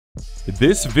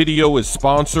This video is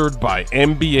sponsored by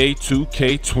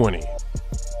NBA2K20.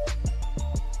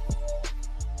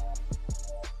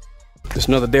 Just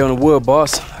another day on the wood,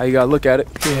 boss. How you gotta look at it?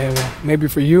 Yeah, well, maybe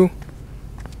for you.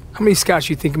 How many scouts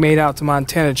you think made out to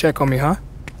Montana to check on me, huh?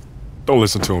 Don't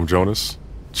listen to him, Jonas.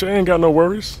 Che ain't got no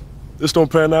worries. This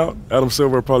don't pan out, Adam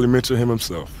Silver probably mentioned him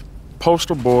himself.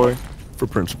 Poster boy for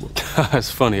principal. It's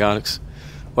funny, Onyx.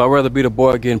 Well, I'd rather be the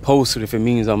boy getting posted if it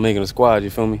means I'm making a squad, you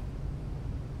feel me?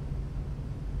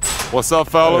 What's up,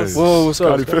 fellas? Hey. Whoa, what's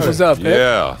up? What's up, man?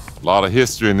 Yeah, a lot of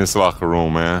history in this locker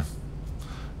room, man.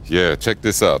 Yeah, check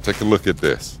this out. Take a look at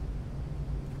this.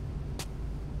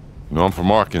 You know, I'm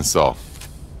from Arkansas.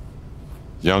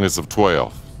 Youngest of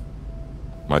 12.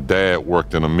 My dad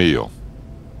worked in a mill.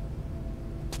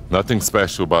 Nothing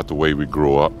special about the way we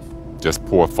grew up. Just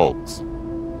poor folks.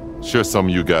 Sure some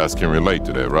of you guys can relate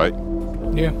to that, right?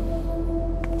 Yeah.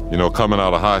 You know, coming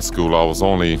out of high school, I was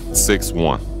only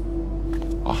 6'1".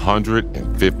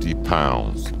 150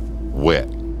 pounds, wet.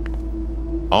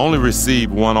 I only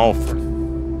received one offer.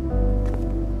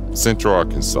 Central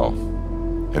Arkansas,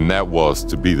 and that was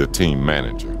to be the team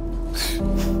manager.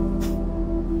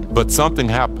 But something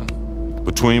happened.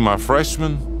 Between my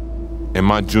freshman and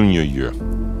my junior year,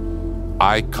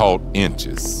 I caught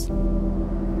inches.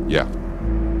 Yeah,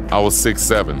 I was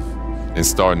 6'7" and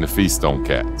starting to feast on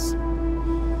cats.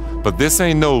 But this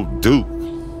ain't no Duke.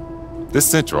 This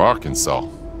Central Arkansas.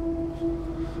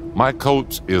 My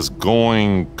coach is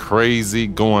going crazy,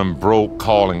 going broke,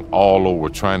 calling all over,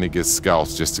 trying to get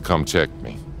scouts just to come check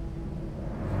me.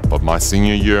 But my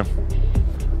senior year,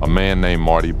 a man named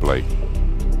Marty Blake.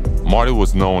 Marty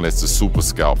was known as the super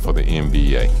scout for the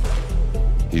NBA.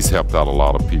 He's helped out a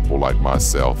lot of people like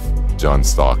myself, John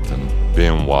Stockton,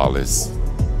 Ben Wallace.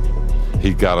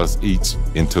 He got us each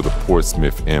into the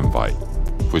Portsmouth invite,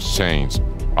 which changed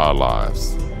our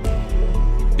lives.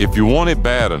 If you want it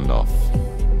bad enough,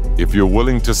 if you're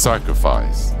willing to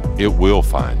sacrifice, it will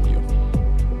find you.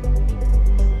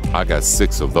 I got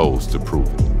 6 of those to prove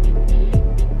it.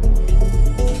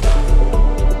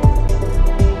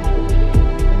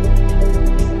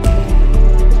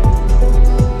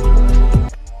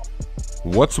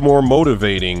 What's more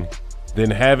motivating than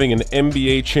having an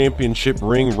NBA championship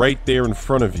ring right there in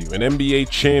front of you? An NBA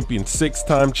champion,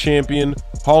 6-time champion,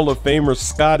 Hall of Famer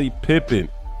Scottie Pippen.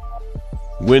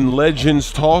 When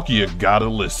legends talk, you gotta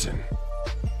listen.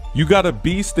 You gotta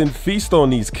beast and feast on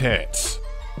these cats.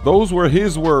 Those were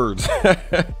his words.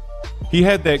 He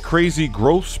had that crazy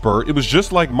growth spurt. It was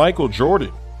just like Michael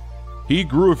Jordan. He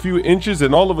grew a few inches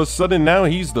and all of a sudden now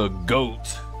he's the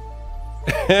GOAT.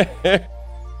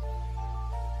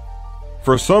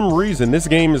 For some reason, this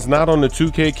game is not on the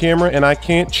 2K camera and I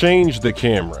can't change the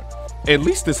camera. At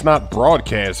least it's not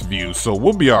broadcast view, so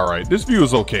we'll be all right. This view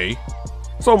is okay.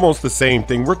 It's almost the same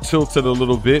thing. We're tilted a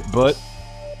little bit, but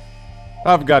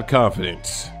I've got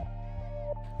confidence.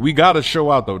 We gotta show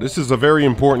out though. This is a very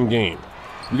important game.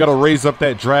 We gotta raise up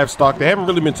that draft stock. They haven't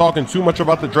really been talking too much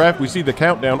about the draft. We see the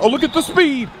countdown. Oh, look at the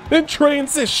speed and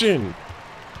transition.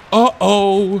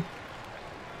 Uh-oh.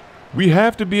 We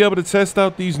have to be able to test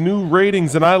out these new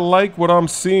ratings, and I like what I'm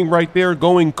seeing right there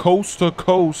going coast to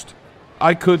coast.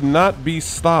 I could not be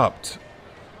stopped.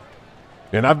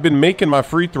 And I've been making my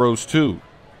free throws too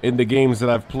in the games that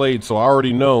I've played, so I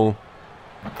already know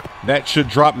that should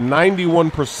drop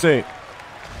 91%.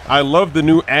 I love the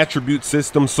new attribute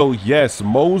system, so yes,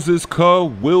 Moses Kuh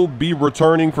will be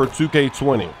returning for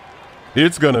 2K20.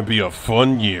 It's gonna be a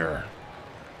fun year.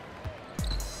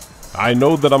 I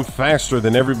know that I'm faster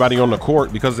than everybody on the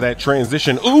court because of that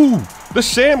transition. Ooh, the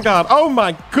Sham God. Oh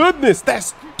my goodness,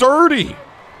 that's dirty.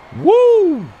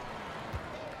 Woo!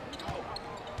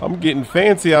 I'm getting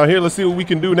fancy out here. Let's see what we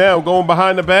can do now. Going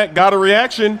behind the back. Got a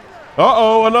reaction.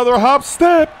 Uh-oh, another hop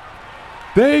step.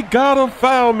 They gotta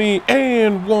foul me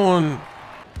and one.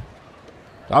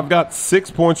 I've got 6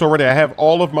 points already. I have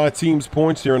all of my team's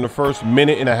points here in the first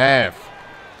minute and a half.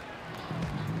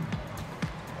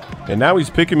 And now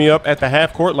he's picking me up at the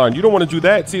half-court line. You don't want to do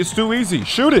that. See, it's too easy.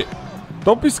 Shoot it.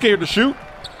 Don't be scared to shoot.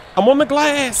 I'm on the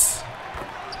glass.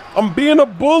 I'm being a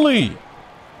bully.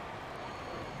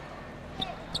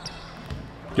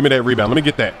 Give me that rebound. Let me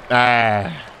get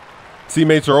that.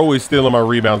 Teammates are always stealing my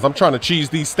rebounds. I'm trying to cheese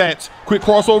these stats. Quick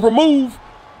crossover move.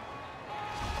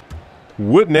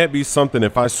 Wouldn't that be something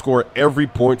if I score every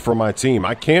point for my team?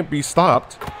 I can't be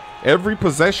stopped. Every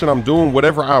possession I'm doing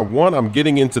whatever I want. I'm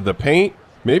getting into the paint.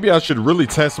 Maybe I should really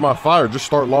test my fire. Just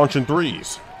start launching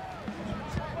threes.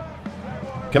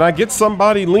 Can I get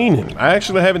somebody leaning? I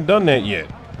actually haven't done that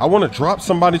yet. I want to drop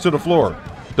somebody to the floor.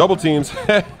 Double teams.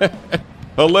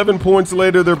 11 points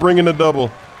later, they're bringing a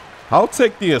double. I'll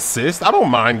take the assist. I don't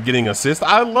mind getting assist.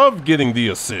 I love getting the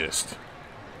assist.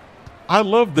 I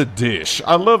love the dish.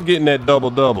 I love getting that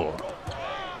double-double.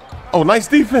 Oh, nice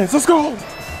defense. Let's go.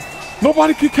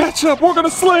 Nobody can catch up. We're going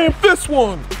to slam this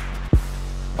one.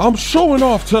 I'm showing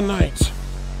off tonight.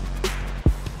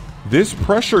 This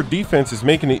pressure defense is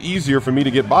making it easier for me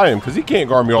to get by him because he can't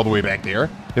guard me all the way back there.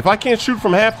 If I can't shoot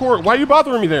from half court, why are you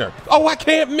bothering me there? Oh, I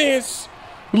can't miss.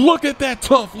 Look at that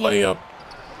tough layup.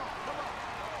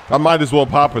 I might as well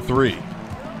pop a three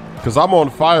because I'm on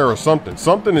fire or something.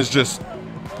 Something is just,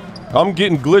 I'm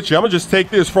getting glitchy. I'm going to just take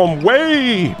this from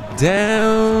way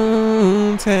downtown.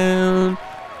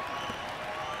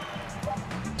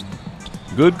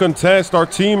 Good contest. Our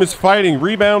team is fighting.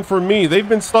 Rebound for me. They've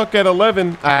been stuck at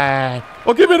 11.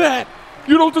 Oh, give me that.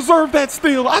 You don't deserve that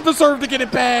steal. I deserve to get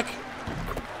it back.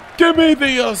 Give me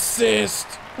the assist.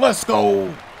 Let's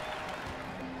go.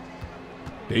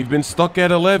 They've been stuck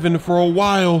at 11 for a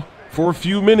while, for a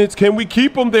few minutes. Can we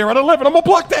keep them there at 11? I'm going to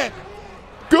block that.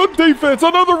 Good defense.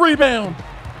 Another rebound.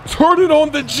 Turn it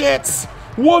on the Jets.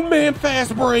 One-man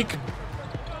fast break.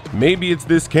 Maybe it's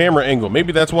this camera angle.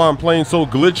 Maybe that's why I'm playing so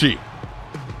glitchy.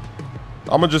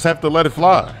 I'm going to just have to let it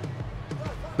fly.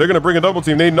 They're going to bring a double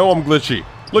team. They know I'm glitchy.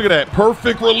 Look at that.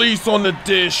 Perfect release on the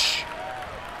dish.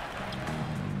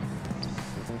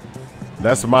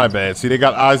 That's my bad. See, they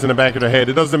got eyes in the back of their head.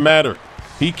 It doesn't matter.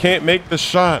 He can't make the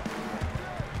shot.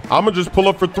 I'm going to just pull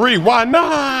up for three. Why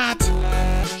not?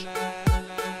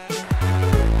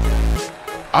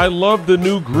 I love the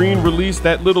new green release,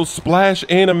 that little splash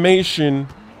animation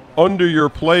under your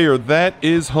player. That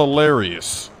is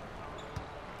hilarious.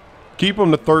 Keep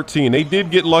them to 13. They did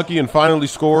get lucky and finally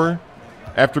score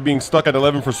after being stuck at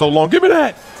 11 for so long. Give me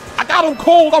that. I got him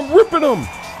cold. I'm ripping him.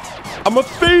 I'm a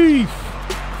thief.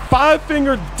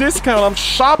 5-finger discount. I'm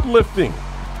shoplifting.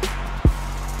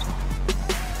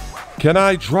 Can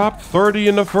I drop 30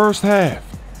 in the first half?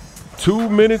 2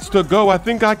 minutes to go. I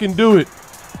think I can do it.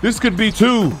 This could be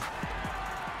 2.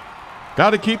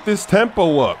 Got to keep this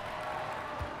tempo up.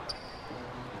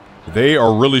 They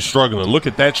are really struggling. Look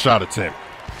at that shot attempt.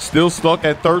 Still stuck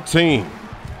at 13.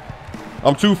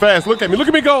 I'm too fast. Look at me. Look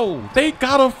at me go. They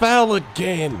got a foul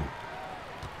again.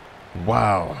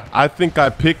 Wow. I think I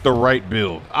picked the right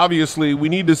build. Obviously, we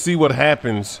need to see what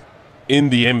happens in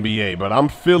the NBA, but I'm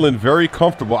feeling very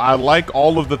comfortable. I like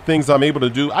all of the things I'm able to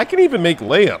do. I can even make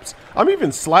layups. I'm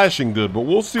even slashing good, but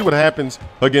we'll see what happens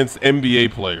against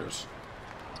NBA players.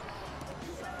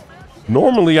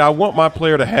 Normally, I want my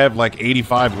player to have like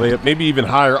 85 layup, maybe even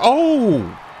higher.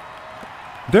 Oh!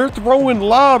 They're throwing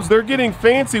lobs. They're getting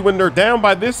fancy when they're down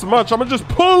by this much. I'm going to just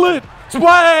pull it.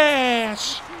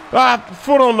 Splash!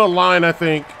 Foot on the line, I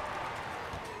think.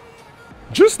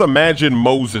 Just imagine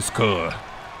Moses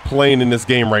playing in this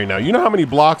game right now. You know how many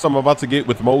blocks I'm about to get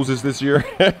with Moses this year?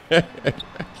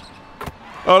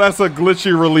 Oh, that's a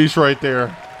glitchy release right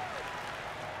there.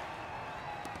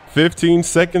 15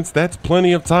 seconds. That's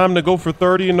plenty of time to go for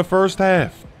 30 in the first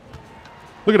half.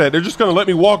 Look at that. They're just going to let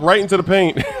me walk right into the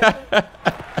paint.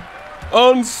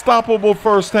 Unstoppable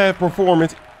first half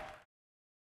performance.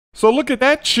 So look at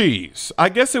that cheese. I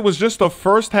guess it was just a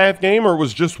first half game, or it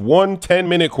was just one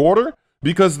 10-minute quarter,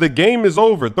 because the game is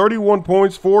over. 31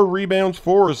 points, 4 rebounds,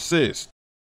 4 assists.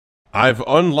 I've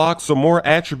unlocked some more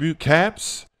attribute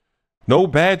caps. No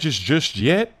badges just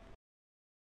yet.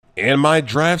 And my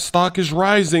draft stock is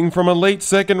rising from a late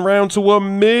second round to a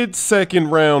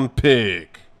mid-second round pick.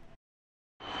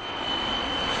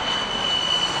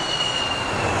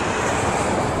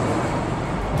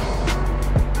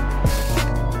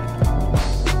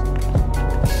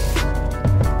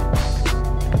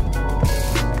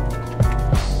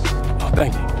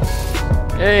 Thank you.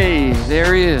 Hey,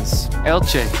 there he is,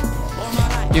 Elche.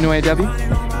 You know AW?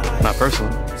 Not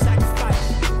personally.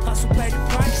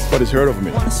 But he's heard of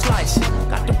me. I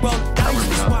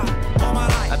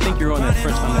think you're on that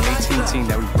French under-18 team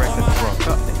that we wrecked at the World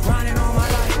Cup.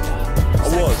 I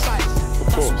was, of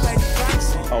course.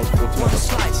 I was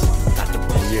 14.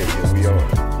 And yeah, here we are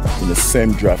in the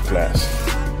same draft class.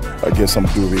 I guess I'm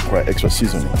due require extra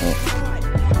seasoning, huh?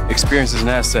 Experience is an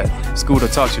asset. School to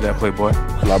taught you that, playboy.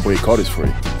 Library card is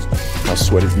free. My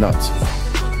sweat is nuts.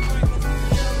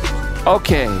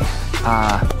 Okay,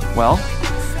 well,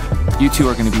 you two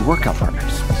are going to be workout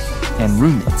partners and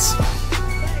roommates.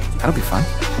 That'll be fun.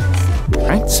 All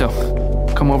right, so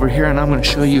come over here and I'm going to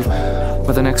show you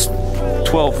what the next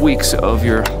 12 weeks of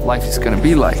your life is going to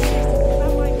be like.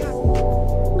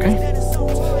 Okay?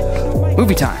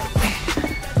 Movie time.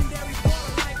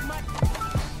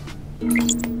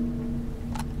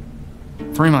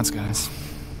 Three months, guys.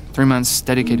 3 months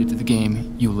dedicated to the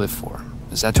game you live for.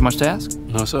 Is that too much to ask?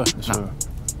 No, sir. No.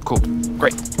 Cool.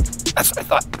 Great. That's what I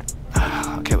thought.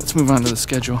 Okay, let's move on to the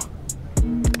schedule.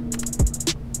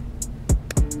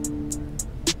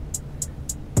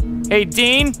 Hey,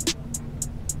 Dean!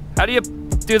 How do you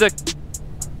do the...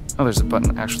 Oh, there's a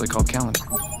button actually called calendar.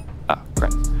 Oh,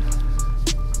 great.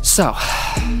 So,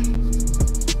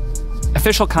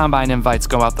 official combine invites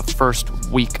go out the first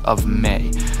week of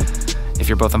May. If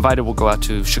you're both invited, we'll go out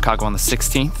to Chicago on the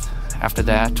 16th. After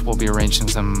that, we'll be arranging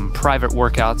some private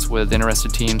workouts with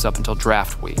interested teams up until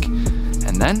draft week.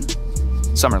 And then,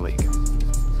 Summer League.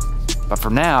 But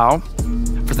for now,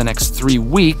 for the next 3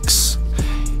 weeks,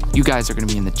 you guys are gonna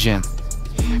be in the gym.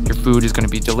 Your food is gonna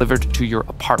be delivered to your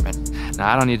apartment.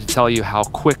 Now, I don't need to tell you how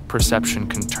quick perception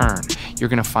can turn. You're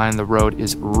gonna find the road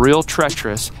is real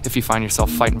treacherous if you find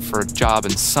yourself fighting for a job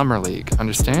in Summer League,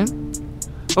 understand?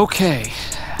 Okay,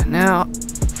 now,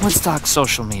 let's talk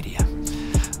social media.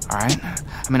 All right?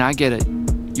 I mean, I get it.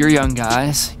 You're young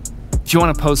guys. If you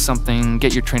want to post something,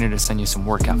 get your trainer to send you some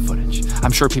workout footage.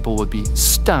 I'm sure people would be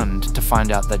stunned to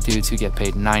find out that dudes who get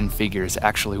paid 9 figures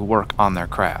actually work on their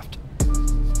craft.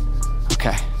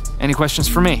 Okay. Any questions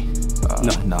for me?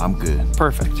 No, I'm good.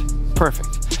 Perfect.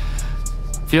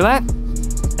 Feel that?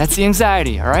 That's the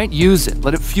anxiety, all right? Use it.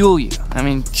 Let it fuel you. I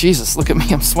mean, Jesus, look at me.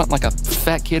 I'm sweating like a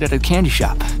fat kid at a candy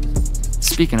shop.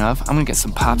 Speaking of, I'm gonna get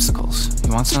some popsicles.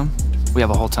 You want some? We have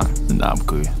a whole ton. No,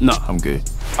 I'm good.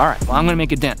 All right, well, I'm gonna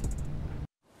make a dent.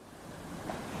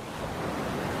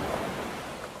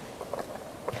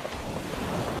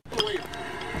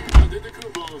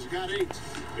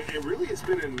 And really, it's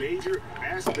been a major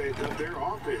aspect of their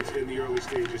offense in the early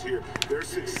stages here. Their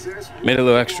success made a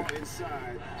little extra.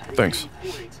 Thanks.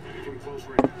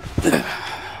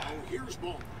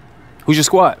 Who's your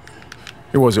squad?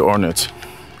 It was the Hornets,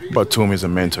 but Toom is a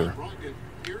mentor.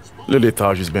 Lily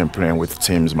thought she's been playing with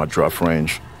teams in my draft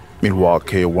range.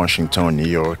 Milwaukee, Washington, New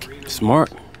York.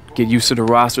 Smart. Get used to the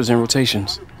rosters and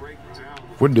rotations.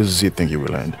 Where does he think he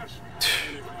will end?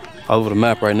 All over the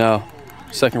map right now.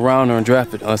 Second round or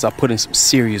undrafted unless I put in some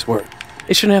serious work.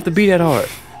 It shouldn't have to be that hard.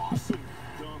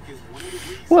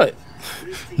 What?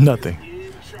 Nothing.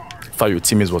 Thought your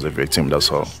teammate was a victim,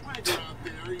 that's all.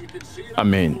 I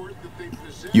mean,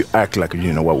 you act like you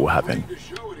didn't know what would happen.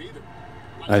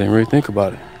 I didn't really think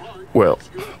about it. Well,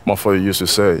 my father used to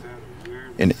say,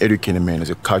 an educated man is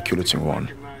a calculating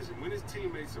one.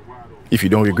 If you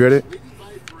don't regret it,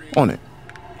 own it.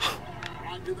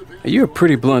 Hey, you're a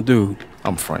pretty blunt dude.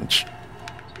 I'm French.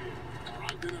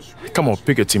 Come on,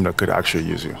 pick a team that could actually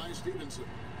use you.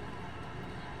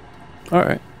 All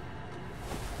right.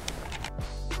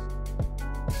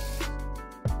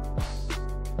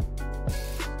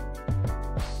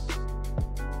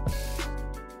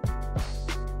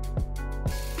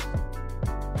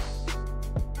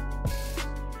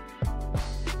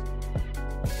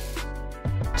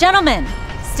 Gentlemen,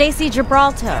 Stacy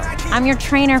Gibraltar. I'm your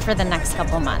trainer for the next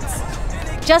couple months.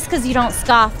 Just because you don't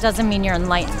scoff doesn't mean you're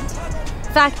enlightened.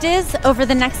 Fact is, over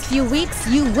the next few weeks,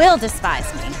 you will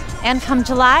despise me. And come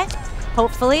July,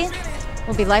 hopefully,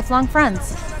 we'll be lifelong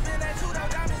friends.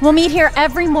 We'll meet here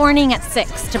every morning at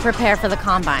 6 to prepare for the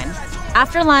combine.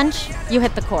 After lunch, you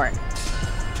hit the court.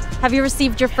 Have you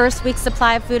received your first week's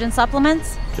supply of food and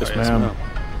supplements? Yes, ma'am.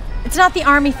 It's not the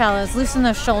Army, fellas. Loosen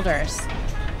those shoulders.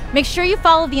 Make sure you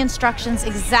follow the instructions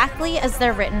exactly as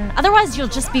they're written. Otherwise, you'll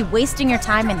just be wasting your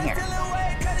time in here.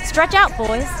 Stretch out,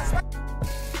 boys.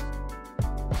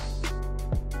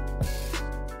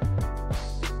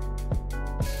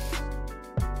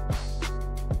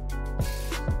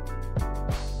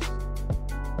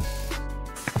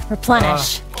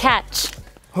 Replenish. Catch.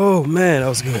 Oh, man, that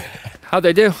was good. How'd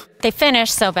they do? They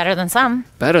finished, so better than some.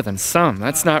 Better than some.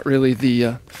 That's not really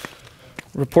the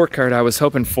report card I was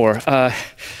hoping for.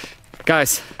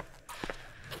 Guys,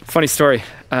 funny story.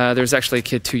 There was actually a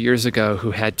kid 2 years ago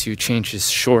who had to change his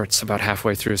shorts about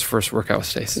halfway through his first workout with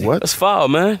Stacy. What? That's foul,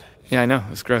 man. Yeah, I know. It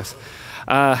was gross.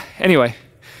 Anyway,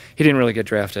 he didn't really get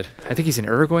drafted. I think he's in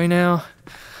Uruguay now.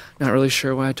 Not really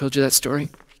sure why I told you that story.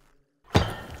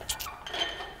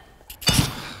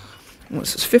 What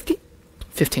was this, 50?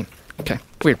 15. Okay,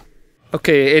 weird.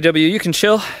 Okay, AW, you can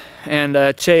chill. And,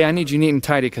 Che, I need you neat and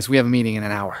tidy because we have a meeting in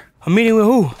an hour. A meeting with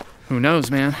who? Who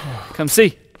knows, man? Come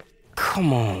see.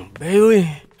 Come on, Bailey.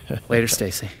 Later,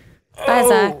 Stacy. Bye,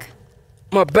 Zach.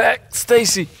 My back,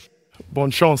 Stacy.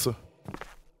 Bonne chance.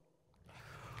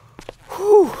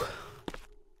 Whew.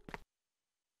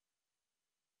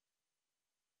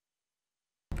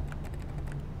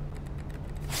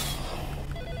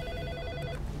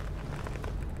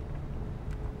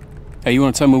 Hey, you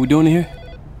want to tell me what we're doing in here?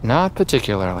 Not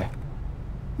particularly.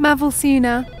 Mav will see you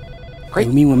now. Great.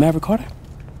 You mean with Maverick Carter?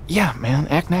 Yeah, man,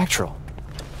 act natural.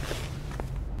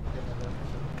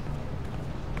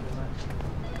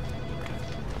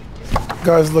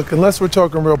 Guys, look, unless we're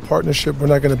talking real partnership, we're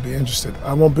not going to be interested.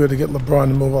 I won't be able to get LeBron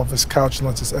to move off his couch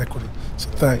unless it's equity. So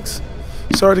thanks.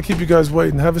 Sorry to keep you guys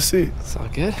waiting. Have a seat. It's all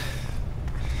good.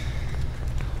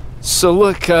 So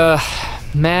look,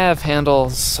 Mav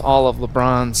handles all of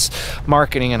LeBron's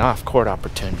marketing and off-court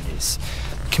opportunities.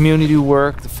 Community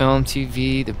work, the film,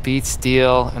 TV, the Beats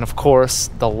deal, and of course,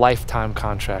 the lifetime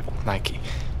contract with Nike.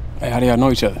 Hey, how do y'all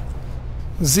know each other?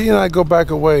 Z and I go back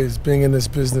a ways being in this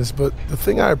business, but the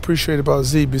thing I appreciate about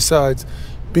Z, besides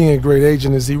being a great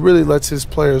agent, is he really lets his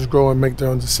players grow and make their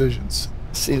own decisions.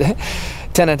 See that?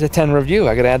 10 out of 10 review.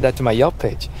 I gotta add that to my Yelp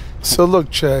page. So look,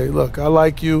 Che, look, I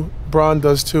like you. Bron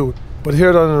does too. But here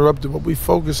at Uninterrupted, what we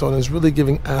focus on is really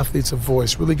giving athletes a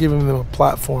voice, really giving them a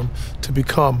platform to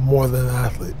become more than an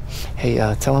athlete. Hey,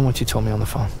 tell him what you told me on the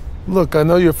phone. Look, I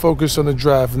know you're focused on the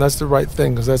draft, and that's the right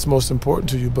thing, because that's most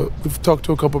important to you, but we've talked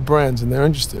to a couple brands, and they're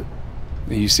interested.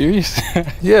 Are you serious?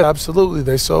 Yeah, absolutely.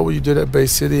 They saw what you did at Bay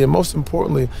City, and most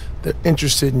importantly, they're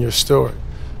interested in your story.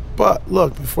 But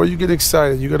look, before you get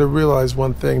excited, you got to realize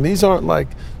one thing. These aren't like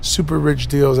super rich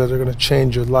deals that are going to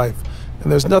change your life.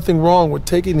 And there's nothing wrong with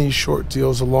taking these short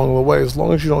deals along the way, as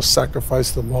long as you don't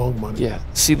sacrifice the long money. Yeah.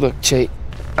 See, look, Che,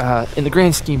 in the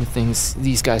grand scheme of things,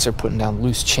 these guys are putting down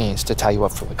loose chains to tie you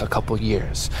up for like a couple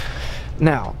years.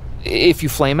 Now, if you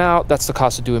flame out, that's the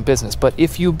cost of doing business. But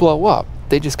if you blow up,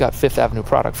 they just got Fifth Avenue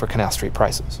product for Canal Street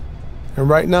prices. And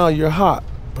right now, you're hot.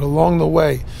 But along the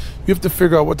way, you have to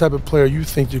figure out what type of player you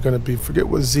think you're going to be. Forget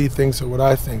what Z thinks or what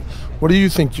I think. What do you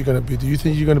think you're going to be? Do you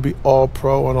think you're going to be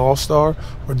all-pro and all-star?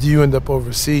 Or do you end up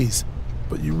overseas?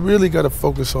 But you really got to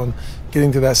focus on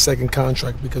getting to that second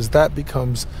contract, because that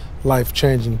becomes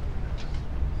life-changing.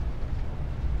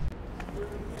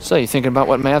 So, you thinking about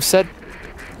what Mav said?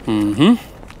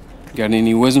 Mm-hmm. Got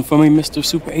any wisdom for me, Mr.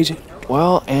 Super Agent?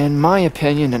 Well, in my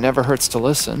opinion, it never hurts to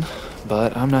listen,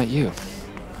 but I'm not you.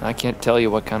 I can't tell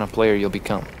you what kind of player you'll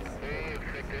become.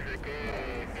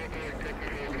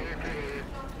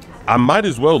 I might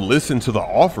as well listen to the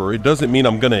offer. It doesn't mean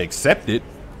I'm gonna accept it.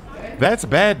 That's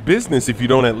bad business if you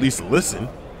don't at least listen.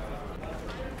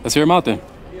 Let's hear him out then.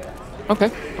 Okay,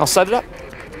 I'll set it up.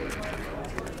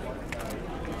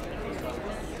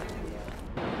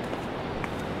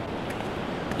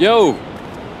 Yo!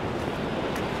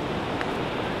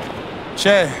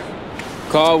 Che.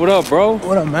 Carl, what up, bro?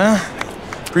 What up, man?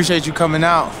 Appreciate you coming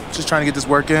out. Just trying to get this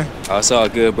work in. Oh, it's all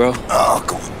good, bro. Oh,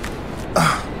 come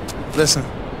on. Listen,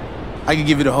 I could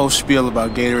give you the whole spiel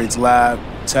about Gatorade's lab,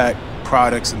 tech,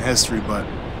 products, and history, but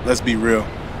let's be real.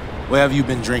 What have you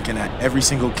been drinking at every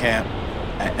single camp,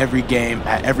 at every game,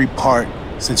 at every part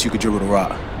since you could dribble the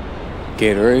rock?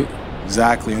 Gatorade.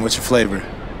 Exactly, and what's your flavor?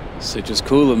 Citrus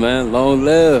Cooler, man. Long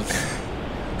live.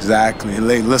 Exactly.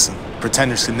 Hey, listen,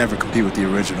 pretenders can never compete with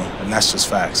the original, and that's just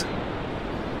facts.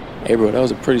 Hey, bro, that was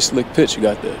a pretty slick pitch you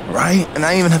got there. Right? And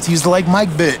I didn't even have to use the like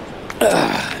Mike bit.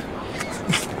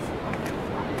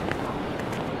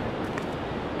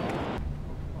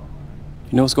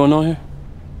 You know what's going on here?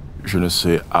 Je ne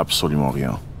sais absolument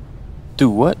rien. Do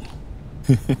what?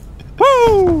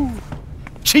 Woo!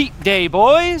 Cheat day,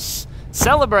 boys!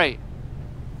 Celebrate!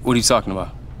 What are you talking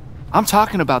about? I'm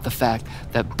talking about the fact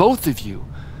that both of you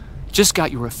just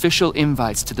got your official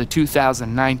invites to the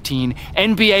 2019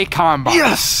 NBA Combine.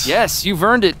 Yes! Yes, you've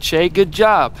earned it, Che. Good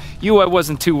job. You I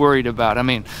wasn't too worried about. I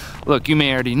mean, look, you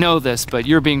may already know this, but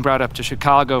you're being brought up to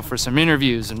Chicago for some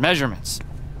interviews and measurements.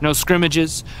 No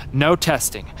scrimmages, no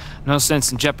testing. No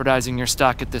sense in jeopardizing your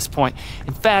stock at this point.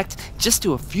 In fact, just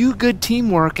do a few good team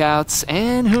workouts,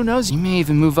 and who knows, you may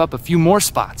even move up a few more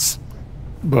spots.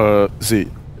 But, see,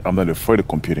 I'm not afraid of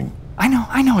competing. I know,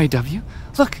 AW.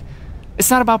 Look, it's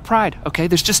not about pride, okay?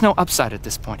 There's just no upside at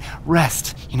this point.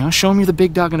 Rest, show him you're the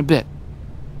big dog in a bit.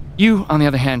 You, on the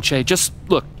other hand, Che, just,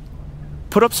 look,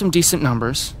 put up some decent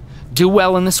numbers, do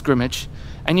well in the scrimmage,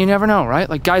 and you never know, right?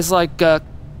 Like guys like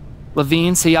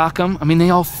Levine, Siakam, I mean, they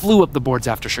all flew up the boards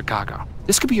after Chicago.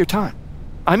 This could be your time.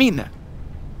 I mean that.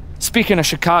 Speaking of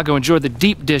Chicago, enjoy the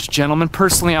deep dish, gentlemen.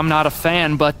 Personally, I'm not a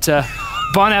fan, but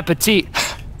bon appetit.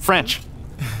 French.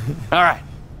 All right.